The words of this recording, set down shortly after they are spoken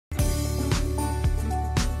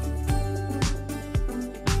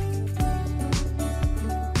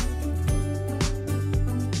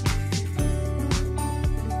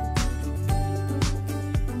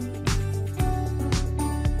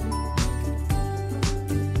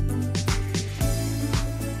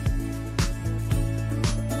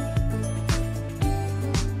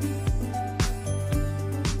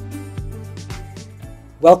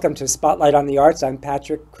Welcome to Spotlight on the Arts. I'm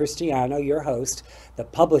Patrick Christiano, your host, the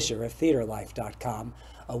publisher of TheaterLife.com,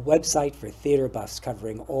 a website for theater buffs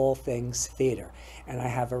covering all things theater. And I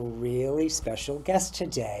have a really special guest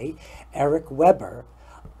today, Eric Weber,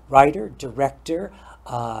 writer, director.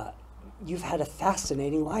 You've had a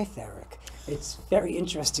fascinating life, Eric. It's very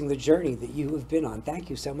interesting, the journey that you have been on.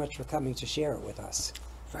 Thank you so much for coming to share it with us.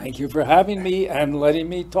 Thank you for having me and letting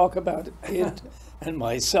me talk about it and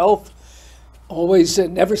myself. Always,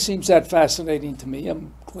 it never seems that fascinating to me.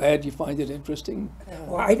 I'm glad you find it interesting.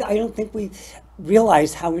 Well, I don't think we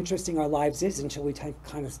realize how interesting our lives is until we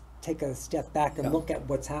kind of take a step back and look at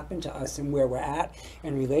what's happened to us and where we're at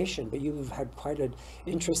in relation. But you've had quite an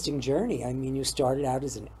interesting journey. I mean, you started out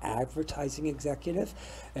as an advertising executive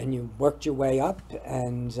and you worked your way up,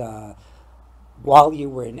 and while you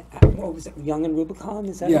were in, what was it, Young and Rubicon,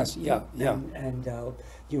 is that Yes, it? yeah. And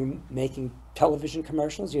you were making television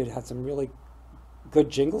commercials. You had some really good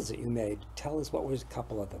jingles that you made. Tell us, what was a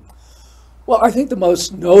couple of them? Well, I think the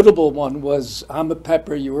most notable one was, I'm a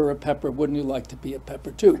pepper, you were a pepper, wouldn't you like to be a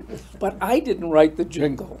pepper too? But I didn't write the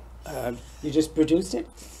jingle. You just produced it?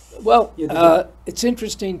 Well, it's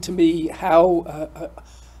interesting to me how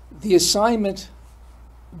the assignment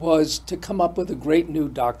was to come up with a great new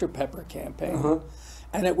Dr. Pepper campaign.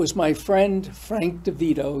 And it was my friend Frank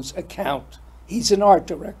DeVito's account. He's an art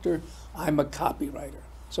director, I'm a copywriter.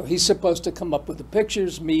 So he's supposed to come up with the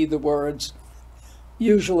pictures, me the words.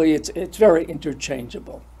 Usually it's very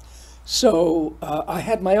interchangeable. So I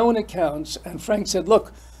had my own accounts, and Frank said,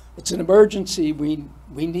 look, it's an emergency, we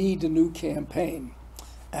need a new campaign.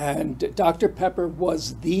 And Dr. Pepper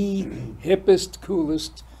was the hippest,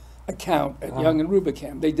 coolest account at Young and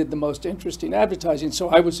Rubicam. They did the most interesting advertising, so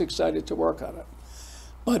I was excited to work on it.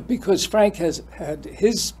 But because Frank had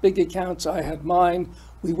his big accounts, I had mine,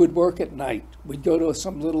 we would work at night. We'd go to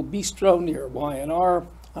some little bistro near Y&R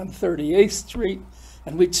on 38th Street,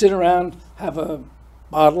 and we'd sit around, have a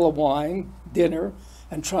bottle of wine, dinner,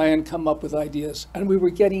 and try and come up with ideas. And we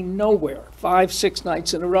were getting nowhere, 5, 6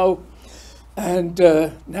 nights in a row. And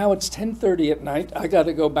now it's 10:30 at night. I got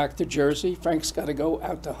to go back to Jersey. Frank's got to go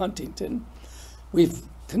out to Huntington. We've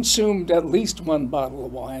consumed at least 1 bottle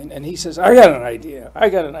of wine, and he says, I got an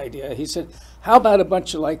idea. He said, how about a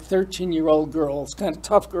bunch of like 13-year-old girls, kind of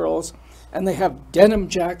tough girls, and they have denim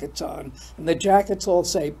jackets on, and the jackets all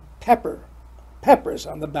say peppers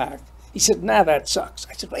on the back. He said, nah, that sucks.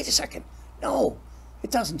 I said, wait a second. No, it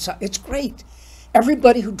doesn't suck. It's great.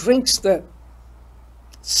 Everybody who drinks the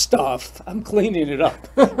stuff, I'm cleaning it up.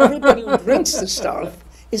 Everybody who drinks the stuff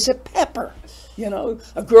is a pepper. You know,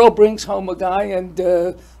 a girl brings home a guy, and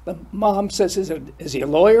the mom says, is he a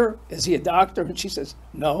lawyer? Is he a doctor? And she says,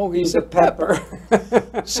 no, he's a pepper.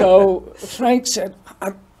 So Frank said,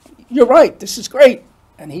 you're right, this is great.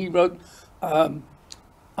 And he wrote, I'm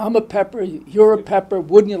a pepper, you're a pepper,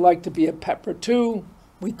 wouldn't you like to be a pepper too?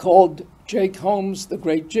 We called Jake Holmes, the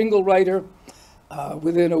great jingle writer.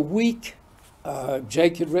 Within a week,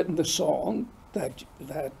 Jake had written the song that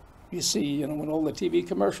you see, you know, in all the TV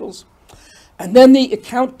commercials. And then the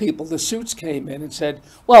account people, the suits, came in and said,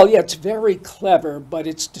 well, yeah, it's very clever, but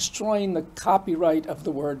it's destroying the copyright of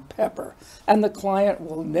the word pepper, and the client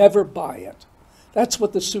will never buy it. That's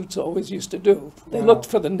what the suits always used to do. They looked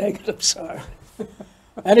for the negative side.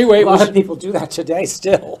 Anyway, a lot of people do that today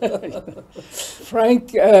still.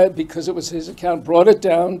 Frank, because it was his account, brought it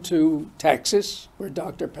down to Texas, where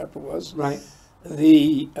Dr. Pepper was. Right.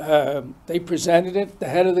 They presented it. The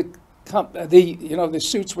head of the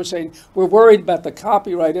suits were saying, we're worried about the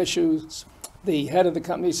copyright issues. The head of the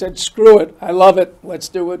company said, screw it, I love it, let's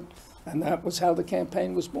do it. And that was how the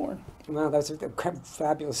campaign was born. Wow, that's a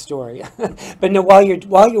fabulous story. But no, while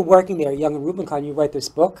you're working there, Young and Rubicon, you write this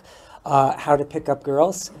book, How to Pick Up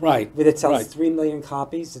Girls. Right. It sells 3 million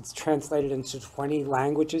copies. It's translated into 20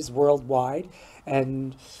 languages worldwide.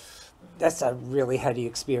 And that's a really heady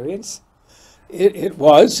experience. It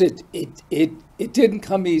was. It didn't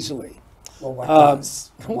come easily. Well, what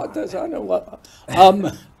does? What does? I know what.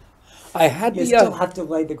 I had you still have to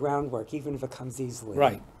lay the groundwork, even if it comes easily.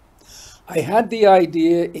 Right. I had the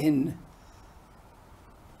idea in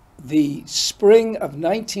the spring of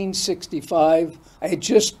 1965. I had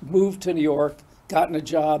just moved to New York, gotten a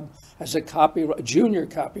job as a junior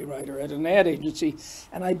copywriter at an ad agency,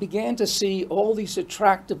 and I began to see all these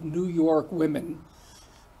attractive New York women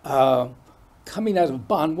coming out of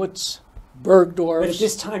Bonwitz, Bergdorf. But at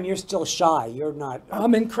this time, you're still shy. You're not.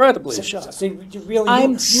 I'm incredibly shy. So you really,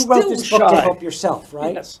 I'm you wrote this book to help yourself,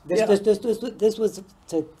 right? Yes. This was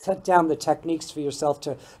to set down the techniques for yourself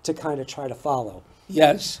to kind of try to follow.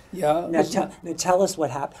 Yes, yeah. Now, tell us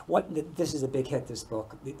what happened. This is a big hit, this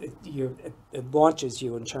book. It launches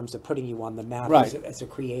you in terms of putting you on the map Right. as a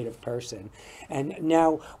creative person. And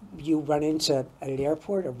now you run into at an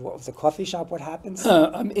airport or what was a coffee shop. What happens?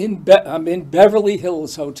 I'm in Beverly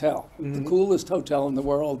Hills Hotel, the coolest hotel in the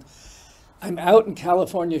world. I'm out in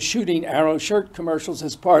California shooting Arrow shirt commercials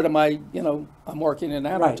as part of my, I'm working in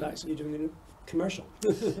advertising. Right, you're doing a commercial.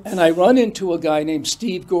 And I run into a guy named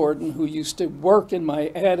Steve Gordon who used to work in my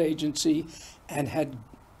ad agency and had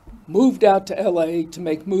moved out to LA to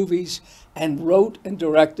make movies and wrote and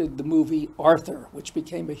directed the movie Arthur, which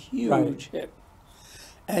became a huge hit.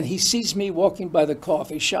 And he sees me walking by the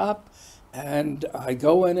coffee shop, and I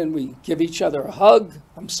go in and we give each other a hug.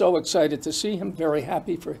 I'm so excited to see him, very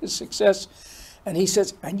happy for his success. And he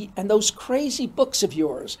says, and those crazy books of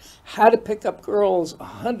yours, How to Pick Up Girls,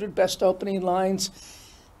 100 Best Opening Lines.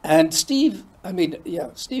 And Steve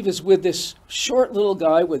is with this short little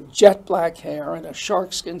guy with jet black hair and a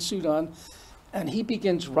sharkskin suit on, and he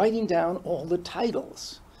begins writing down all the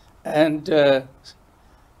titles. And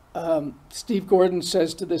Steve Gordon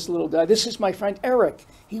says to this little guy, "This is my friend Eric.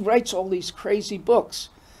 He writes all these crazy books.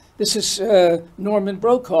 This is Norman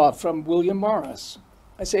Brokaw from William Morris."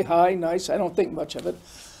 I say, "Hi, nice." I don't think much of it.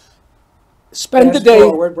 Spend the day.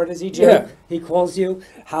 Forward, what does he do? Yeah. He calls you.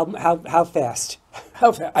 How fast?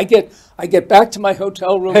 How fast? I get back to my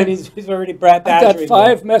hotel room. And he's already Brad I badgering got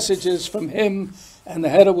 5 messages from him and the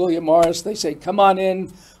head of William Morris. They say, "Come on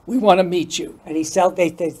in. We want to meet you." And they sell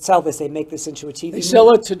this. They make this into a TV. They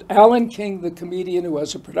sell it to Alan King, the comedian who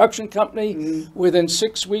has a production company. Within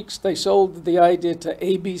 6 weeks, they sold the idea to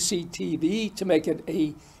ABC TV to make it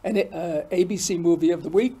an ABC movie of the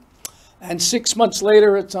week. And 6 months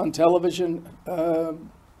later, it's on television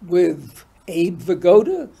with Abe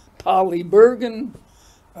Vigoda, Polly Bergen.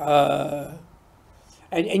 And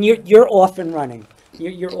you're off and running.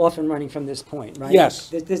 You're off and running from this point, right? Yes.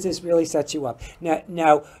 This really sets you up.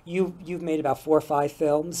 Now you've made about 4 or 5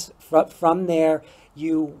 films. From there,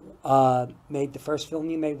 you made the first film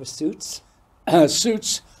you made was Suits.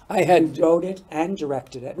 Suits. I had wrote it and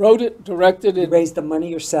directed it. Wrote it, directed it. You raised the money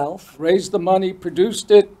yourself. Raised the money,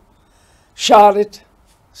 produced it, shot it,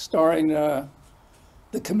 starring the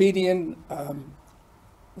comedian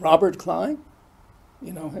Robert Klein.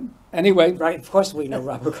 You know him? Anyway. Right, of course we know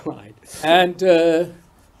Robert Klein. And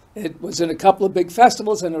it was in a couple of big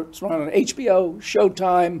festivals, and it's run on HBO,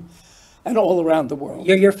 Showtime, and all around the world.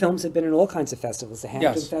 Your films have been in all kinds of festivals. The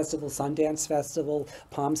Hampton Yes. Festival, Sundance Festival,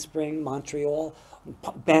 Palm Springs, Montreal,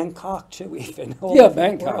 Bangkok too, even. All over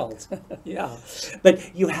Bangkok. The world. Yeah.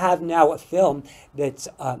 But you have now a film that's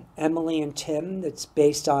Emily and Tim, that's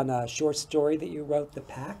based on a short story that you wrote, The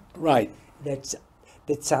Pact. Right. Is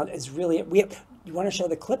really... You want to show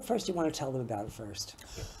the clip first? Or you want to tell them about it first?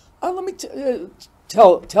 Let me tell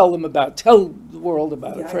the world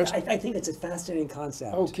about it first. I think it's a fascinating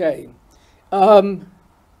concept. Okay. I've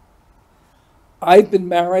been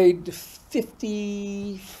married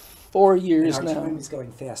 54 years Our now. time is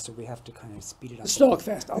going fast, so we have to kind of speed it up. Let's talk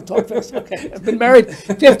fast. I'll talk fast. Okay. I've been married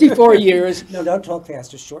 54 years. No, don't talk fast.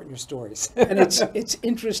 Just shorten your stories. And it's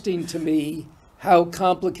interesting to me how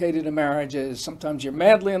complicated a marriage is. Sometimes you're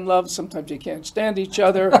madly in love. Sometimes you can't stand each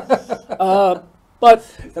other. But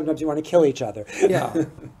sometimes you want to kill each other. Yeah.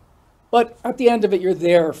 But at the end of it, you're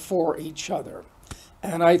there for each other.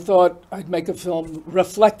 And I thought I'd make a film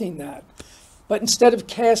reflecting that. But instead of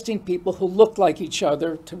casting people who look like each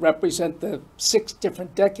other to represent the 6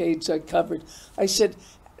 different decades I covered, I said,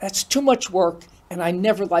 that's too much work, and I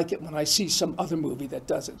never like it when I see some other movie that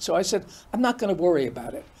does it. So I said, I'm not going to worry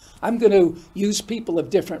about it. I'm going to use people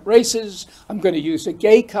of different races. I'm going to use a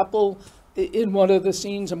gay couple in one of the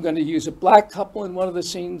scenes. I'm going to use a black couple in one of the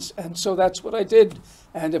scenes. And so that's what I did.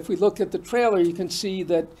 And if we look at the trailer, you can see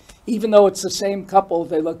that even though it's the same couple,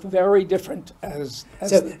 they look very different as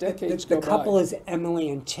the decades go by. The couple is Emily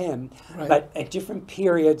and Tim, Right. but at different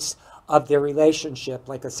periods of their relationship,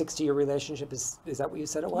 like a 60-year relationship, is that what you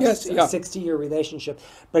said it was? Yes, yeah. A 60-year relationship.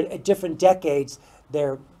 But at different decades,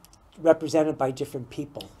 they're represented by different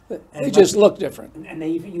people. They just look different. And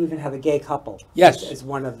you even have a gay couple. Yes. As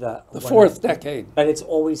one of the... The 4th decade. But it's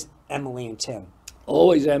always Emily and Tim.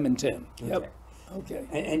 Always Em and Tim. Yep. Okay. Okay.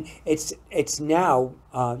 And it's now,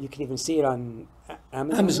 you can even see it on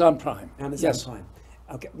Amazon? Amazon Prime. Amazon Yes. Prime.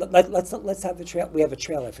 Okay, let's have the trailer. We have a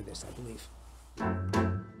trailer for this, I believe.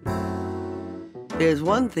 There's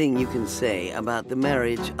one thing you can say about the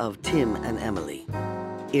marriage of Tim and Emily.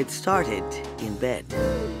 It started in bed.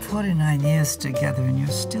 49 years together and you're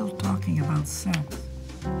still talking about sex.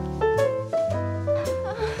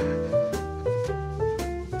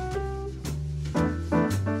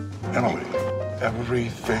 Emily, have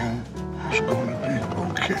Everything is gonna be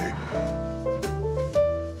okay.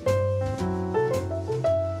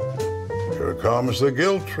 Here comes the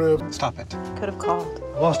guilt trip. Stop it. Could have called.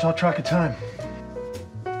 I lost all track of time.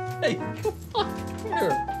 Hey, come on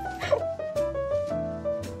here.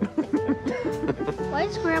 Why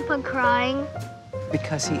is Grandpa crying?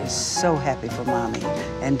 Because he is so happy for Mommy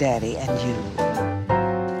and Daddy and you.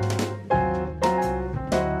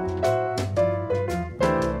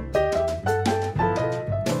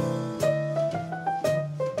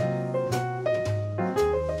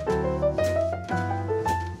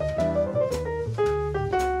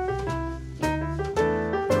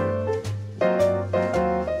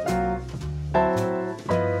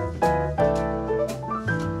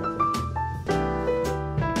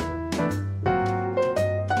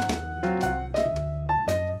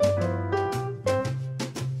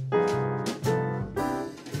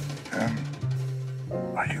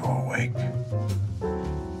 Are you awake?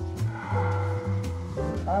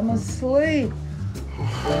 I'm asleep.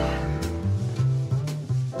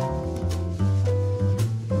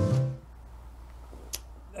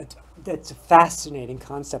 That's a fascinating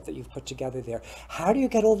concept that you've put together there. How do you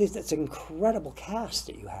get all these? That's an incredible cast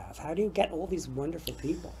that you have. How do you get all these wonderful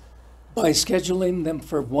people? By scheduling them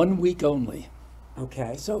for 1 week only.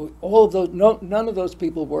 Okay. So all of those, none of those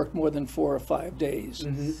people worked more than 4 or 5 days.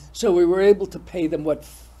 Mm-hmm. So we were able to pay them what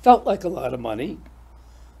felt like a lot of money,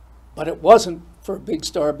 but it wasn't for a big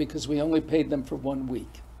star because we only paid them for 1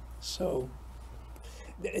 week. So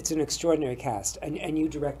It's an extraordinary cast, and you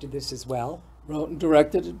directed this as well. wrote and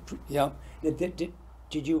directed it, yeah.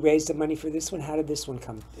 Did you raise the money for this one? How did this one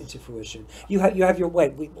come into fruition? You have your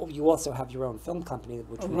wait. You also have your own film company,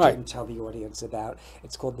 which we Right. didn't tell the audience about.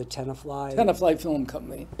 It's called the Tenafly. Tenafly Film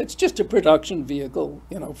Company. It's just a production vehicle,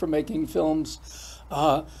 for making films.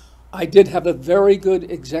 I did have a very good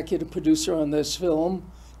executive producer on this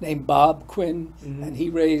film named Bob Quinn, and he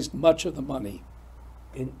raised much of the money.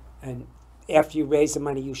 And after you raised the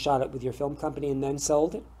money, you shot it with your film company and then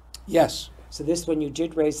sold it? Yes, So this one you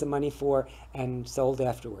did raise the money for and sold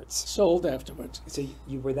afterwards. sold afterwards. So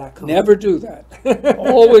you were that confident. Never do that.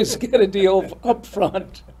 Always get a deal up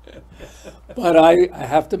front. But I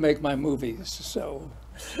have to make my movies, so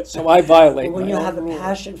I violate But when my you own have a rule.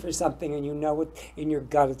 passion for something and you know it in your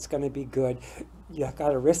gut it's going to be good, you got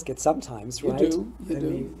to risk it sometimes, You right? do, you I do,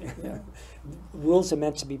 mean, yeah. rules are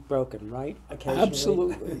meant to be broken, right? Occasionally.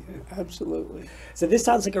 Absolutely, absolutely. So this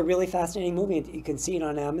sounds like a really fascinating movie. You can see it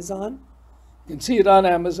on Amazon. You can see it on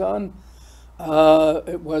Amazon.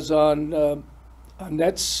 It was on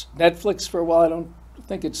Netflix for a while. I don't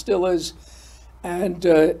think it still is. And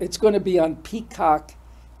it's going to be on Peacock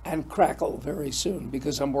and Crackle very soon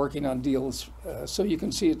because I'm working on deals. So you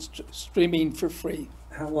can see it streaming for free.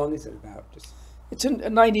 How long is it about? Just It's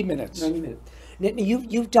in 90 minutes. 90 minutes. Now,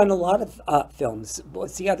 you've done a lot of films.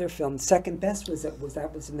 What's the other film? Second Best was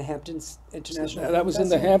in the Hamptons International. That was in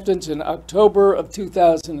the Festival? Hamptons in October of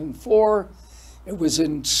 2004. It was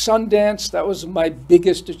in Sundance. That was my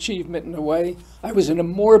biggest achievement in a way. I was in a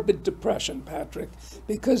morbid depression, Patrick,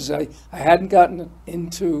 because I hadn't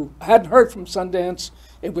heard from Sundance.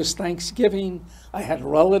 It was Thanksgiving. I had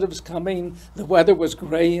relatives coming. The weather was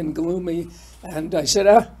gray and gloomy. And I said,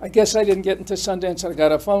 I guess I didn't get into Sundance. I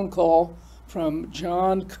got a phone call from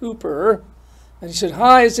John Cooper. And he said,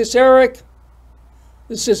 "Hi, is this Eric?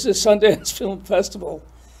 This is the Sundance Film Festival."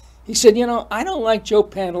 He said, "I don't like Joe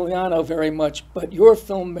Pantoliano very much, but your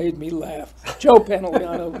film made me laugh." Joe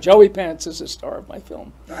Pantoliano, Joey Pants is the star of my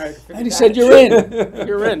film. And he said, "You're in,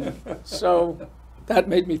 you're in." So that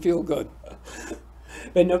made me feel good.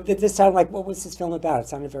 But no, did this sound like, what was this film about? It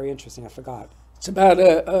sounded very interesting. I forgot. It's about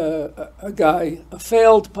a guy, a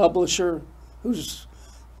failed publisher who's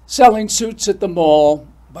selling suits at the mall,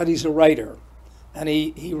 but he's a writer. And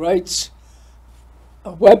he writes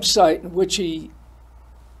a website in which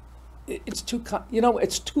it's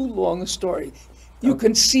too long a story. You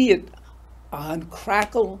can see it on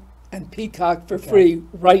Crackle and Peacock for free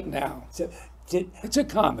right now. So, It's a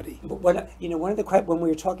comedy. one of the when we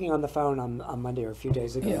were talking on the phone on Monday or a few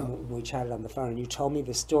days ago, Yeah. when we chatted on the phone, and you told me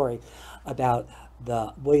the story about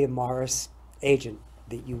the William Morris agent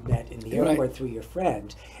that you met in the Right. airport through your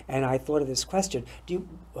friend, and I thought of this question: Do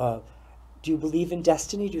you believe in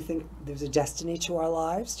destiny? Do you think there's a destiny to our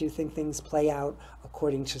lives? Do you think things play out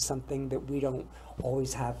according to something that we don't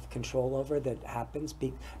always have control over, that happens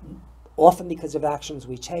often because of actions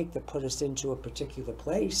we take that put us into a particular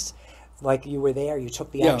place? Like you were there, you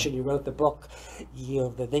took the Yeah. action, you wrote the book,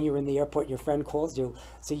 then you're in the airport, your friend calls you.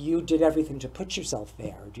 So you did everything to put yourself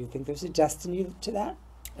there. Do you think there's a destiny to that?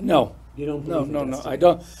 No. You don't No, believe in no, no. destiny? I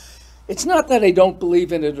don't. It's not that I don't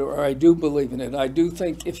believe in it or I do believe in it. I do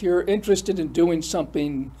think if you're interested in doing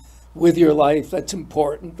something with your life that's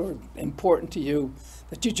important or important to you,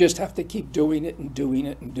 that you just have to keep doing it and doing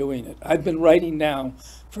it and doing it. I've been writing now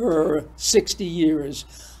for 60 years,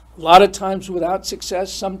 a lot of times without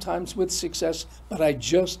success, sometimes with success, but I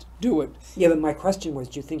just do it. Yeah, but my question was,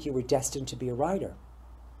 do you think you were destined to be a writer?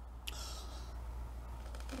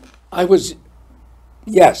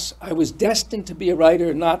 Yes, I was destined to be a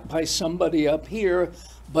writer, not by somebody up here,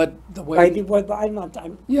 but the way... By the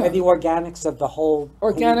organics of the whole...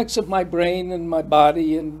 Organics of my brain and my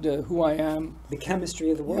body and who I am. The chemistry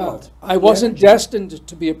of the world. I wasn't destined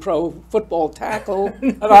to be a pro football tackle.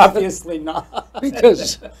 Obviously not.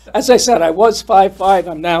 Because, as I said, I was 5'5",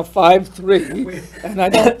 I'm now 5'3", and I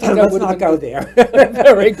don't think I Let's would not go there.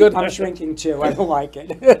 Very good. I'm shrinking too. I don't like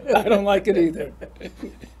it. I don't like it either.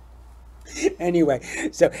 Anyway,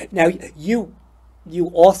 so now you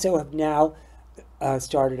also have now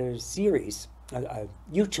started a series, a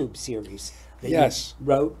YouTube series that Yes. you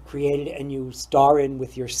wrote, created, and you star in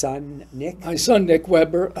with your son, Nick, My son, Nick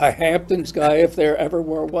Weber, a Hamptons guy, if there ever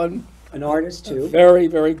were one. an artist A too. very,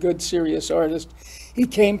 very good, serious artist. He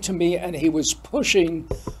came to me and he was pushing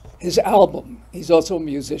his album. He's also a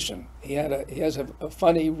musician. He has a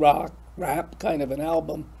funny rap kind of an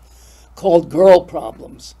album called Girl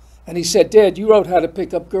Problems. And he said, Dad, you wrote How to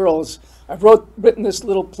Pick Up Girls. I've written this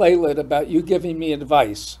little playlet about you giving me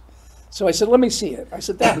advice. So I said, let me see it. I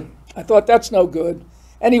said, I thought that's no good.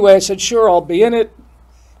 Anyway, I said, sure, I'll be in it.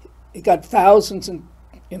 It got thousands and,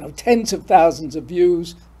 tens of thousands of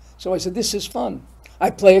views. So I said, this is fun.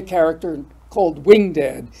 I play a character called Wing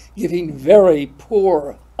Dad, giving very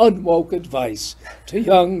poor, unwoke advice to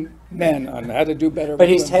young men on how to do better. But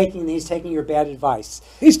with he's women. taking your bad advice.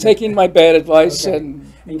 He's taking my bad advice Okay.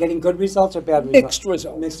 and getting good results or bad mixed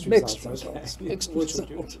results? results. Mixed Mixed results. results. Okay. Mixed Which would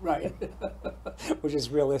you- results. right. Which is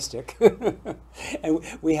realistic. And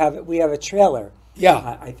we have a trailer.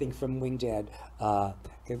 Yeah. I think from Wing Dad.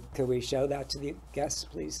 Could we show that to the guests,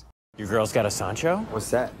 please? Your girl's got a Sancho?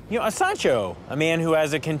 What's that? A Sancho. A man who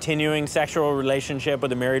has a continuing sexual relationship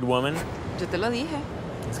with a married woman. Yo te lo dije.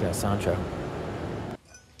 He's got a Sancho.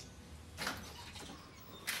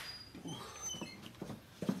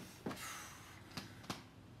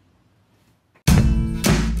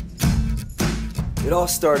 It all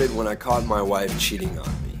started when I caught my wife cheating on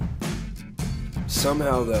me.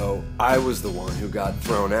 Somehow, though, I was the one who got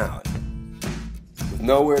thrown out. With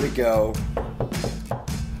nowhere to go,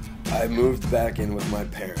 I moved back in with my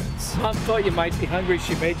parents. Mom thought you might be hungry.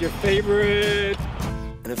 She made your favorite.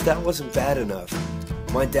 And if that wasn't bad enough,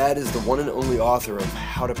 my dad is the one and only author of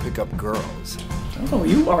How to Pick Up Girls. Oh,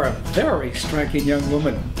 you are a very striking young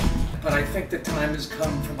woman. But I think the time has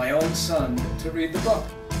come for my own son to read the book.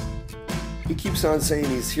 He keeps on saying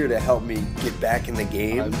he's here to help me get back in the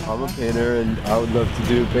game. I'm a painter, and I would love to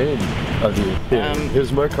do a painting of you. Here,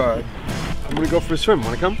 here's my card. I'm gonna go for a swim.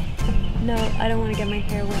 Wanna come? No, I don't want to get my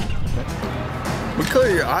hair wet. What color are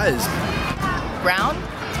your eyes? Brown?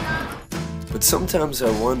 But sometimes I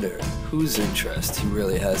wonder whose interest he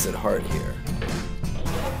really has at heart here.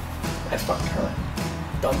 I fucked her.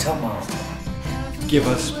 Don't tell Mom. Give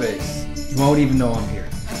us space. You won't even know I'm here.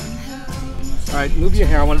 All right, move your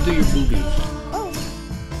hair. I want to do your boobies. Oh.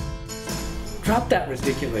 Drop that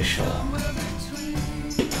ridiculous shawl.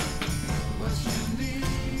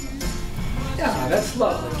 Yeah, that's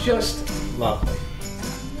lovely. Just lovely.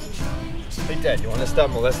 Hey, Dad, you want to stop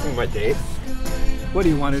molesting my date? What, do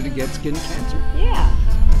you want her to get skin cancer? Yeah.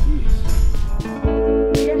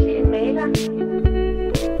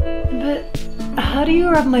 But how do you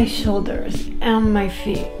rub my shoulders and my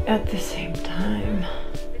feet at the same time?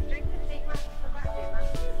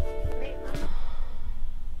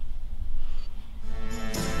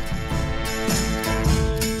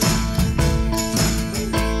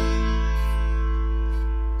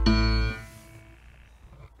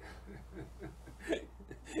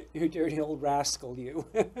 You dirty old rascal, you.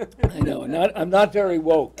 I know. I'm not very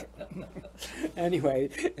woke. Anyway,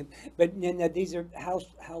 but these are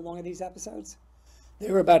how long are these episodes?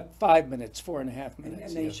 They were about 5 minutes, 4.5 minutes.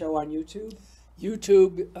 And they show on YouTube.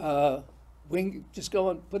 YouTube, just go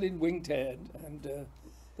and put in Wing Dad, and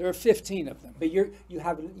there are 15 of them. But you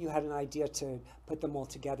had an idea to put them all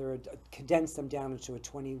together, condense them down into a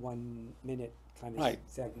 21-minute kind of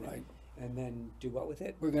segment, right. And then do what with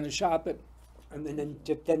it? We're going to shop it. And then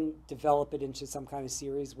develop it into some kind of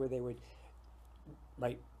series where they would,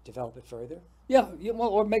 develop it further? Yeah, well,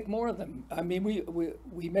 or make more of them. I mean,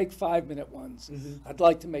 we make 5-minute ones. Mm-hmm. I'd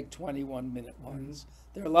like to make 21-minute ones.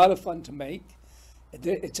 They're a lot of fun to make.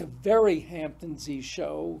 It's a very Hamptonsy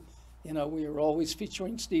show. You know, we were always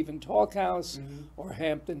featuring Stephen Talkhouse or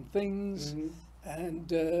Hampton Things,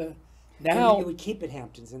 and now you would keep it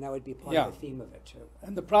Hamptons, and that would be part Yeah. of the theme of it too.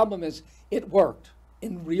 And the problem is, it worked.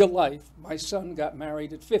 In real life, my son got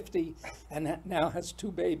married at 50 and now has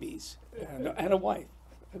 2 babies and a wife,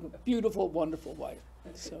 a beautiful, wonderful wife.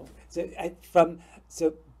 So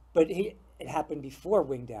It happened before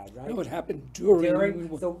Wing Dad, right? no, it happened during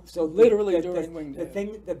literally during Wing Dad.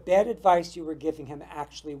 The bad advice you were giving him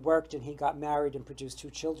actually worked, and he got married and produced 2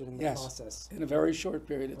 children in the Yes, process. in a very short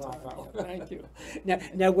period of time. Wow. Yeah, thank you.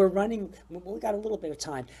 Now we're running. We got a little bit of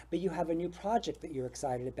time, but you have a new project that you're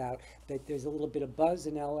excited about. That there's a little bit of buzz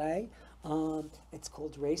in LA. It's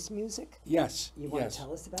called Race Music. Yes. You want yes. to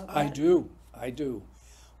tell us about that? I do.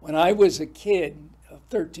 When I was a kid,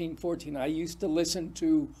 13, 14, I used to listen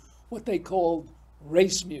to what they called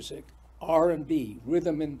race music, R&B,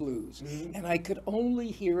 rhythm and blues. And I could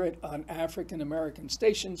only hear it on African American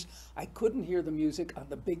stations. I couldn't hear the music on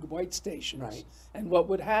the big white stations. Right. And what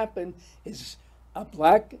would happen is a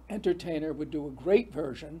black entertainer would do a great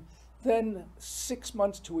version, then 6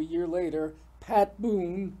 months to a year later, Pat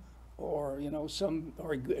Boone or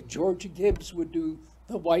Georgia Gibbs would do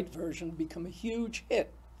the white version, become a huge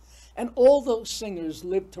hit. And all those singers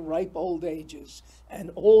lived to ripe old ages. And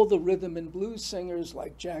all the rhythm and blues singers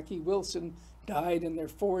like Jackie Wilson died in their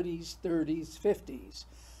 40s, 30s, 50s.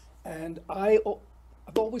 And I've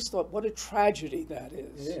always thought, what a tragedy that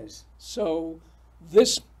is. It is. So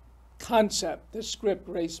this concept, this script,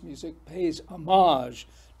 Race Music, pays homage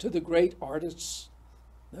to the great artists,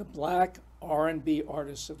 the black R&B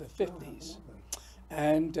artists of the 50s.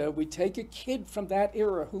 And we take a kid from that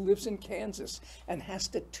era who lives in Kansas and has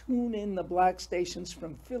to tune in the black stations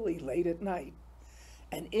from Philly late at night.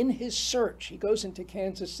 And in his search, he goes into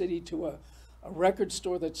Kansas City to a record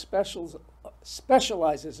store that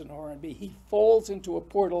specializes in R&B. He falls into a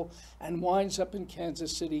portal and winds up in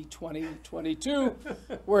Kansas City 2022,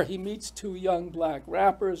 where he meets 2 young black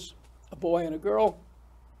rappers, a boy and a girl,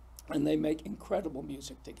 and they make incredible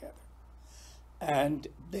music together. And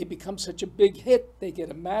they become such a big hit, they get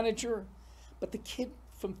a manager, but the kid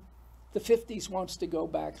from the 50s wants to go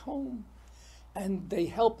back home. And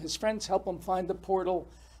his friends help him find the portal,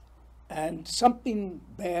 and something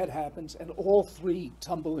bad happens, and all 3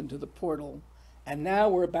 tumble into the portal. And now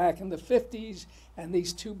we're back in the 50s, and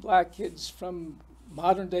these 2 black kids from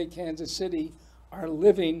modern-day Kansas City are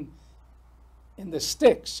living in the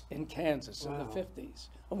sticks in Kansas in the 50s.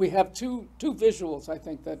 And we have two visuals, I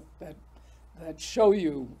think, that show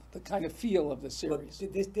you the kind of feel of the series.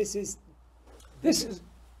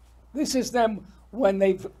 This is them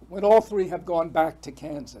when all 3 have gone back to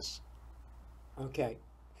Kansas. Okay.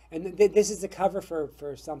 And this is a cover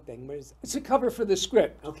for something. It's a cover for the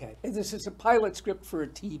script. Okay. And this is a pilot script for a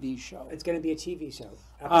TV show. It's going to be a TV show.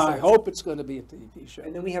 I hope it's going to be a TV show.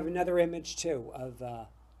 And then we have another image too of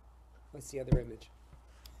what's the other image?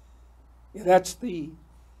 Yeah, that's the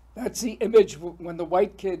image when the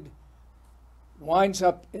white kid winds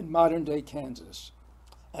up in modern-day Kansas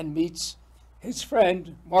and meets his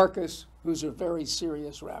friend Marcus, who's a very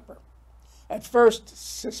serious rapper. At first,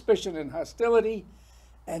 suspicion and hostility,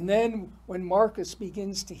 and then when Marcus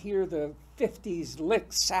begins to hear the 50s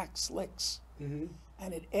sax licks, and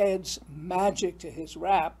it adds magic to his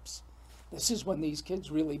raps, this is when these kids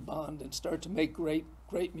really bond and start to make great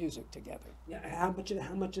music together. Yeah, how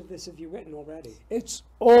much of this have you written already? It's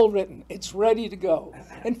all written. It's ready to go.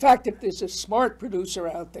 In fact, if there's a smart producer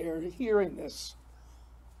out there hearing this,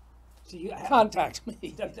 contact me.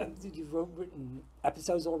 You've written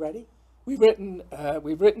episodes already? We've written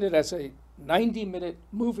it as a 90-minute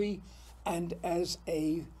movie and as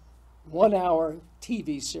a 1-hour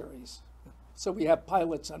TV series. So we have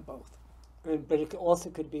pilots on both. But it also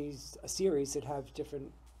could be a series that have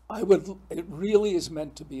different. It really is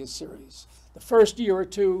meant to be a series. The first year or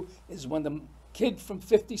 2 is when the kid from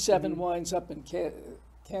 57 winds up in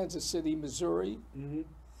Kansas City, Missouri.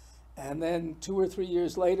 And then 2 or 3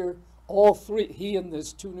 years later, all 3, he and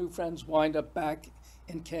his 2 new friends, wind up back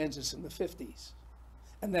in Kansas in the 50s.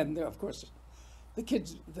 And then, of course,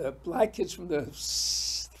 the black kids from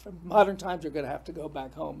modern times are going to have to go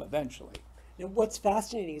back home eventually. Now, what's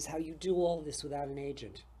fascinating is how you do all this without an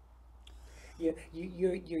agent.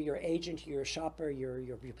 You're your agent, you're a shopper, you're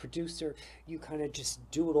your producer. You kind of just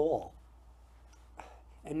do it all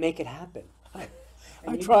and make it happen.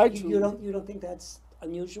 I tried to. You don't think that's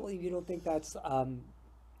unusual? You don't think that's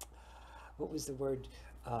what was the word?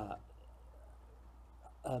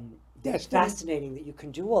 That's fascinating that you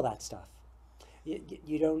can do all that stuff.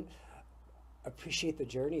 You don't appreciate the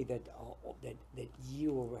journey that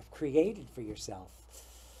you have created for yourself.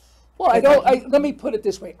 Well, I don't. Let me put it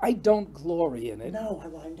this way: I don't glory in it. No,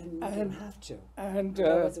 I don't have to. And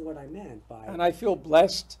that wasn't what I meant by. And I feel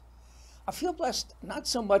blessed. I feel blessed not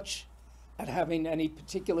so much at having any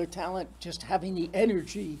particular talent, just having the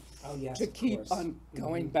energy to keep on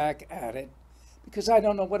going back at it. Because I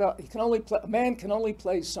don't know what else. A man can only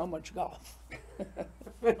play so much golf.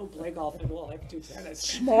 I don't play golf at all. I can do tennis.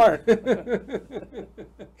 Smart. A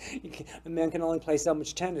man can only play so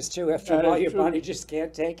much tennis too. After a while, your body just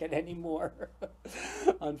can't take it anymore.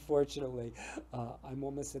 Unfortunately, I'm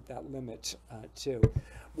almost at that limit too.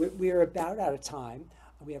 We're about out of time.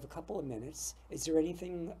 We have a couple of minutes. Is there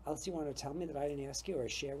anything else you want to tell me that I didn't ask you or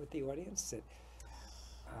share with the audience?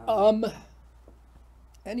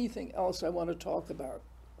 Anything else I want to talk about?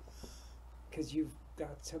 Because you've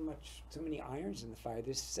got so many irons in the fire.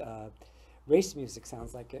 This race music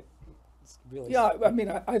sounds like it's really. Yeah, I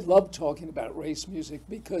mean, I love talking about race music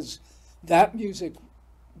because that music,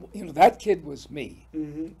 that kid was me.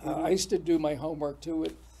 I used to do my homework to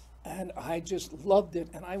it, and I just loved it.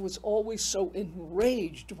 And I was always so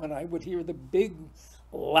enraged when I would hear the big,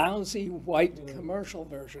 lousy white commercial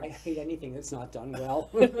version. I hate anything that's not done well,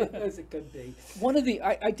 as it could be.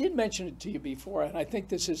 I did mention it to you before, and I think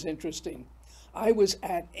this is interesting. I was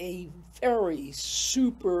at a very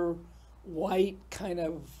super white kind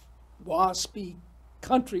of waspy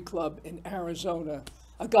country club in Arizona,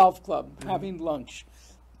 a golf club, having lunch.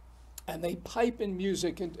 And they pipe in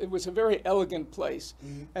music, and it was a very elegant place.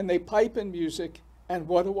 And they pipe in music, and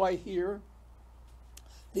what do I hear?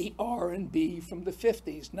 The R&B from the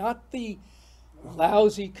 50s, not the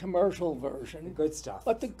lousy commercial version. The good stuff.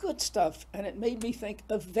 But the good stuff, and it made me think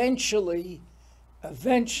eventually,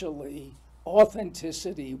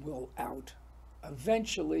 authenticity will out.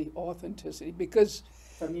 Eventually, authenticity, because...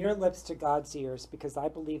 From your lips to God's ears, because I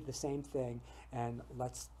believe the same thing, and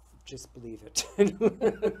let's just believe it.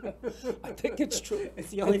 I think it's true.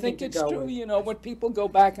 It's the only thing to go true, with. when people go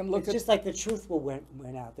back and look it's at... just like the truth will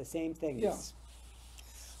win out, the same thing. Yeah.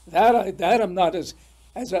 That I'm not as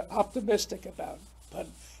optimistic about. But,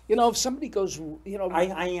 if somebody goes,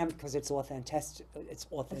 I am, because it's authentic. It's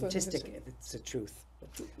authentic if it's the truth.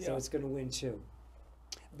 Yeah. So it's going to win too.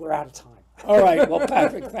 We're out of time. All right. Well,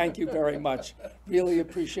 Patrick, thank you very much. Really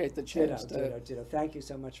appreciate the chance. Ditto. Thank you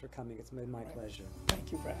so much for coming. It's been my pleasure.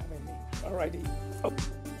 Thank you for having me. All righty. Oh.